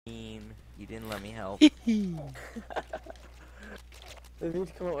You didn't let me help. They need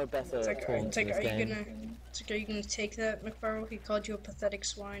to come up with better taunts in this game. Are you gonna take that, McFarvo? He called you a pathetic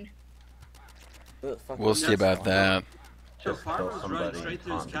swine. We'll see about that. McFarvo's running straight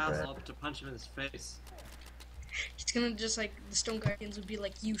through his castle up to punch him in his face. He's gonna just like the Stone Guardians would be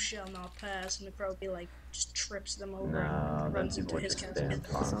like, "You shall not pass," and McFarvo would be like, just trips them over and runs into his castle.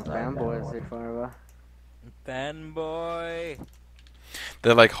 Fanboys, McFarvo. Fanboy.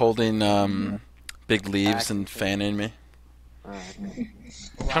 They're like holding big leaves and fanning me.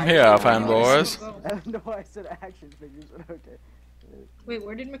 Come here, fanboys. I don't know why I said action figures, but okay. Wait,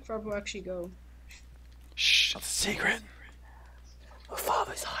 where did McFarvo actually go? Shh, it's a secret.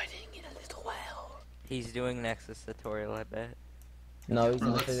 McFarvo's hiding in a little well. He's doing Nexus tutorial, I bet. No, he's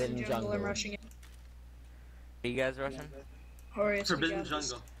not in Jungle, the jungle. I'm rushing it. Are you guys rushing? Horus, Forbidden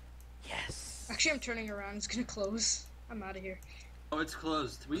jungle. Yes. Actually, I'm turning around. It's gonna close. I'm out of here. Oh, it's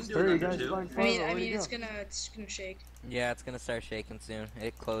closed. We can do Hurry, it guys, under two. find I Farvo, mean, where'd he go? it's gonna shake. Yeah, it's gonna start shaking soon.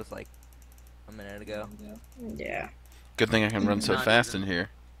 It closed like a minute ago. Yeah. Good thing I can run so Not fast even. in here.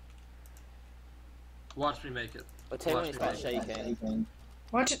 Watch me make it. But tell me when it starts shaking.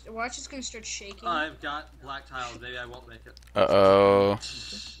 Watch it. Watch it's gonna start shaking. I've got black tiles. Maybe I won't make it. Uh-oh.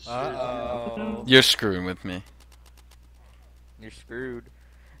 Uh-oh. You're screwing with me. You're screwed.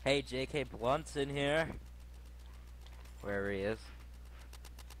 Hey, J.K. Blunt's in here. Wherever he is.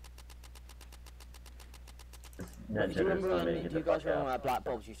 Do you guys remember when black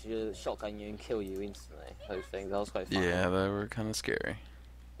bulbs used to shotgun you and kill you instantly? Those things, that was quite fun. Yeah, they were kind of scary.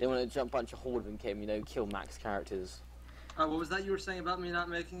 Then when a bunch of horde of them came, you know, kill max characters. What was that you were saying about me not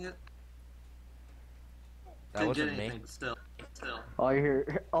making it? That Didn't wasn't get me. anything, but still. All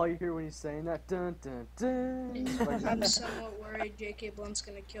you hear when he's saying that, dun dun dun. I'm somewhat worried J.K. Blunt's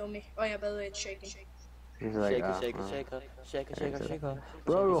gonna kill me. Oh yeah, by the way, it's shaking. He's like, Shaker, shaker, shaker, shaker, shaker, shaker.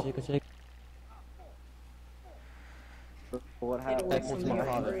 Bro. Shaker, shaker. What Get happened? away from me,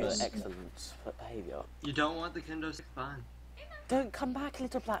 Horus. For excellent behaviour. You don't want the kendo stick fine. Don't come back,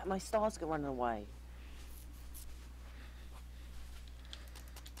 little black. My stars go running away.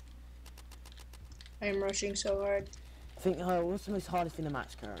 I am rushing so hard. I think, what's the most hardest thing to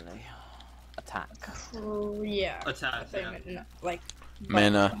match currently? Attack. Oh yeah. Attack, I think yeah. no, like.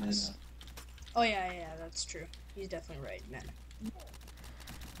 Mana. Oh yeah, that's true. He's definitely right, man.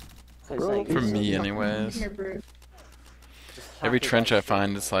 So it's like, For me, Come anyways. here, Brute. Every trench I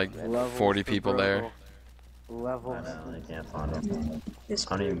find, it's like 40 people there. Levels. I can't find them. This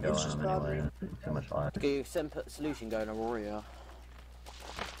Can't even Brute go is just on bothering. anyway. Too much life. okay, solution going to Warrior.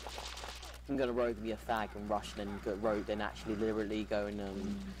 I'm gonna rogue and be a fag and rush, then go rogue, then actually literally go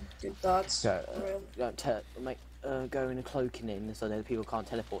and Good thoughts. Royal. go in a cloaking in so that people can't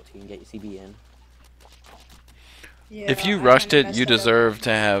teleport to you and get your CB in. Yeah, If you I rushed kinda it, you messed up. deserve to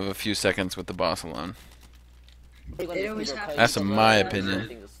have a few seconds with the boss alone. It always happens. That's in my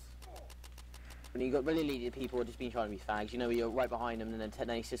opinion. When you got really leading people who are just been trying to be fags, you know, you're right behind them and then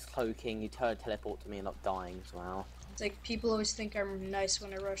it's just cloaking, you turn teleport to me and end up dying as well. It's like people always think I'm nice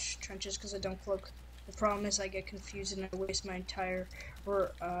when I rush trenches because I don't cloak. The problem is I get confused and I waste my entire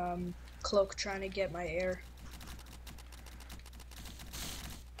cloak trying to get my air.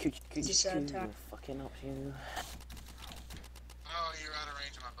 Could It's a sad time. fucking up you. Oh, you're out of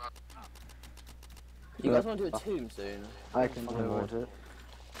range of my butt. You guys want to do a tomb soon? I can do it.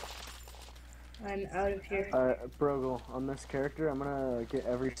 I'm out of here. Brogle, on this character, I'm gonna get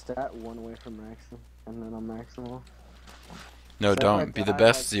every stat one away from maximum, and then I'll max them all. No, So don't. Be the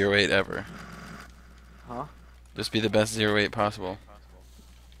best 08 ever. Huh? Just be the best 08 possible.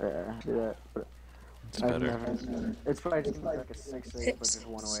 Yeah, do that. But It's I've better. never. It's probably just gonna be like a 6-8, but just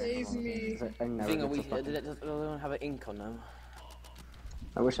one away. Save from me. all. I never Thing get we to fucking- don't have an ink on them.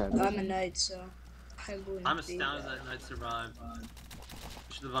 I wish I had. I'm a knight, so I wouldn't I'm be astounded that Knight survived.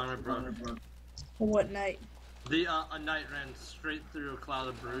 Should have honored brother. What knight? A knight ran straight through a cloud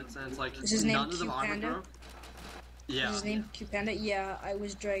of brutes, and it's like Is his name none of them armor Q-Panda? broke. Yeah. Is his name Cupanda? Yeah, I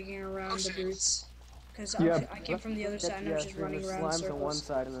was dragging around the brutes. Because I came from the other side and I was just running around in Slimes on one circles.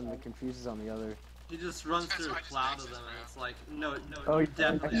 side and then the confuses on the other. He just runs through a cloud of them, and it's like, no, Oh, you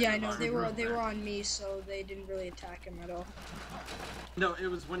yeah. definitely. Yeah, I have know, armor they were broke. on me, so they didn't really attack him at all. No, it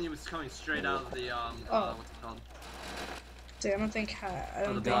was when he was coming straight out of the Oh. what's it called? So I don't think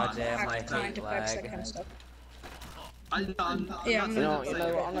goddamn, I hack kind hate affects that lag. kind of stuff. I'm Yeah, not I'm saying You know, that you know, it's I'm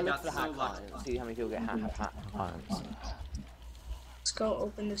like gonna he look got for the so hack lucky. clients, see how many people get hack clients. Let's go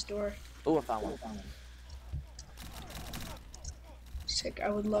open this door. Oh, I found one. Sick, I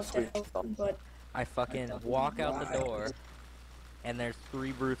would love to help, but I fucking walk out the door, and there's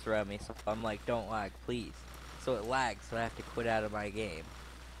 3 brutes around me, so I'm like, don't lag, please. So it lags, so I have to quit out of my game.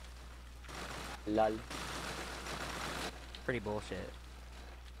 Lol. Pretty bullshit.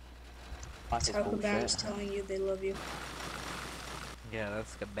 Life is How Kabam's bullshit. telling you they love you. Yeah,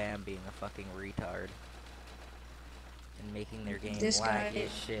 that's Kabam being a fucking retard. And making their game This guy laggy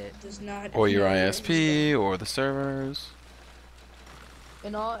as shit. does not Or your know what he's ISP, or the servers.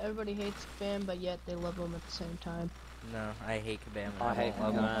 And all everybody hates Kabam, but yet they love him at the same time. No, I hate Kabam. And I hate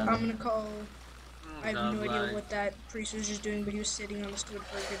won't love him. I'm gonna call. I have no idea like- what that priest was just doing, but he was sitting on the stool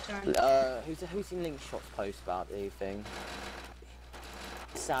for a good time. Who's seen Link Shot's post about the thing?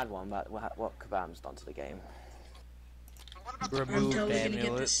 Sad one about what Kabam's done to the game. What about the I'm Remove totally gonna get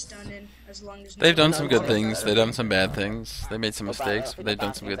amulet. this stun in as long as They've done no some one good says things. that. They've done some bad things. They made some Well, mistakes, I but think they've the done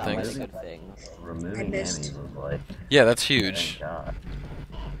bad some good things things. outweigh the good things. Removing missed. enemies was like, Yeah, that's thank huge. God.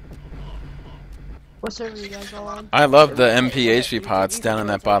 What server you guys all on? I love the MP-HP pods down in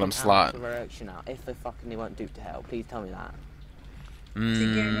that bottom slot. If they fucking weren't duped to hell, please tell me that.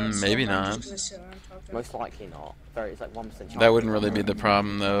 Maybe not. Most likely not. It's like 1% chance. That wouldn't really be the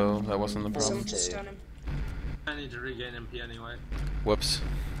problem, though. That wasn't the Someone problem. just stun him. I need to regain MP anyway. Whoops.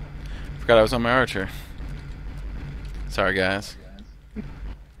 Forgot I was on my archer. Sorry, guys.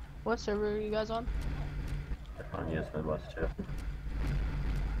 What server are you guys on? On US Midwest too.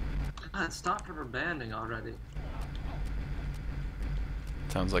 God, stop rubber banding already.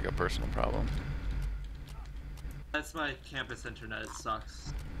 Sounds like a personal problem. That's my campus internet. It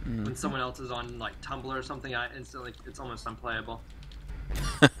sucks. Mm. When someone else is on like Tumblr or something, it's almost unplayable.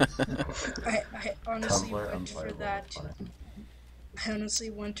 I honestly Tumblr went for unplayable. that. I honestly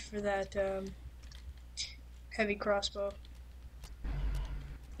went for that heavy crossbow.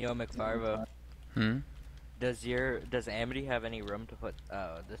 Yo, McFarvo. Hmm? Does Amity have any room to put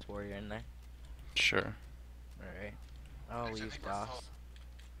this warrior in there? Sure. Alright. Oh, we use DOS.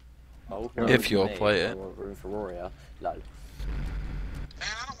 Oh, If you'll play it. Room for Warrior. Lol. Man,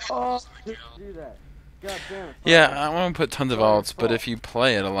 I don't want Oh, this to do that. God damn it. Yeah, I want to put tons of alts, but if you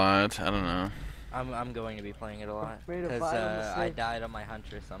play it a lot, I don't know. I'm going to be playing it a lot. Made a Because vital I mistake. died on my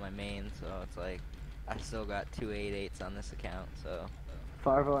Huntress on my main, so it's like, I still got 2 8/8s on this account, so.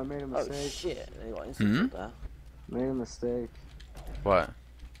 Farvo, I made a Oh mistake. shit! They got Hmm? instant there. Made a mistake. What?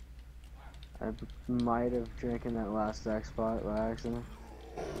 I might have drinking that last X spot by accident.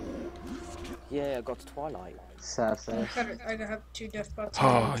 Yeah, I got to Twilight. Sad, sad. I have 2 death bots.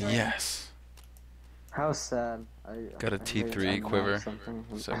 Oh, yes. How sad. Got a I T3 hate that quiver. max something.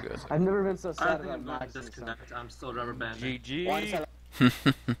 So good. I've never been so I sad think about I'm going to maxing something. disconnect. I'm still rubber banding. GG!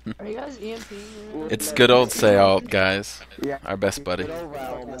 Are you guys EMPing? It's good old say alt, guys. Yeah. Our best buddy. Good old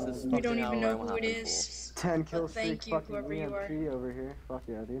realm and this We don't fucking even know realm who it happened is. 10 kill But thank streak, you, fucking whoever you are. EMP over here. Fuck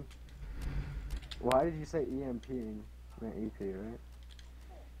yeah, dude. Why did you say EMPing? I meant EP, right?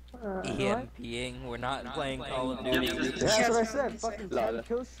 EMPing, we're not playing Call of Yeah, Duty. yeah, Yeah, that's Yeah, what I that's said. what Fucking I'm 10 saying.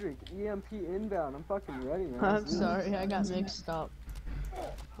 kill streak. EMP inbound. I'm fucking ready, man. I'm Let's do this. sorry, I got mixed up.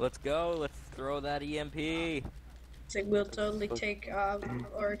 Let's go, let's throw that EMP. It's like we'll totally take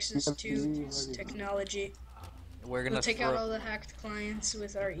Oryx's 2's technology. We're gonna We'll take out throw, all the hacked clients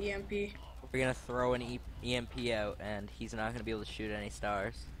with our EMP. we're gonna throw an EMP out, and he's not gonna be able to shoot any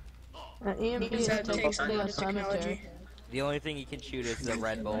stars. EMP Because is that takes a technically lot a of cemetery. technology. The only thing he can shoot is the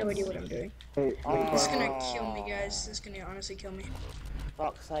red bolts. No idea what I'm doing. Hey, This is gonna kill me, guys. This is gonna honestly kill me.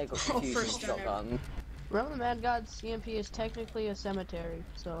 Fuck's sake, got Oh, confused first with time shotgun. Realm of the Mad Gods EMP is technically a cemetery,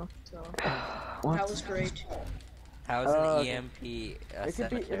 so. That was great. How's an EMP a it could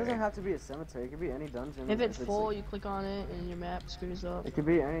be. cemetery? It doesn't have to be a cemetery. It could be any dungeon. If it's like- full, you click on it and your map screws up. It could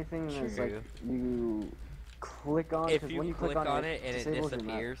be anything that's like True. you click on. If 'cause you when you click on it and it disables your map.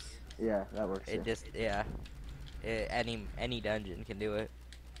 disappears, Yeah, that works. it yeah. just, yeah. Any dungeon can do it.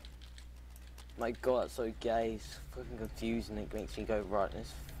 My god, that's so gay. It's fucking confusing. It makes me go, right,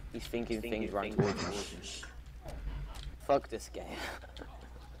 he's thinking things right towards me. Fuck this game.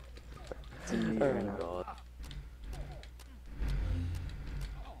 It's in me right now. God.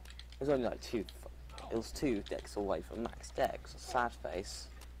 There's only like it was 2 decks away from max decks. Sad face.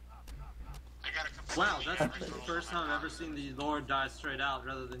 I gotta complete Wow, that's the first time I've ever seen the Lord die straight out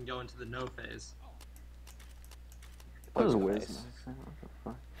rather than go into the no phase. That was Poker weird. face.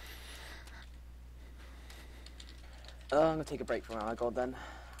 I'm gonna take a break from our god then.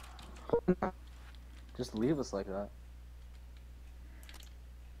 Just leave us like that.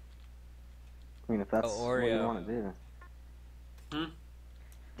 I mean, if that's Oh, what you Oreo. want to do.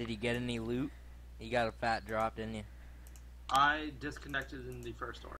 Did he get any loot? You got a fat drop, didn't you? I disconnected in the first order.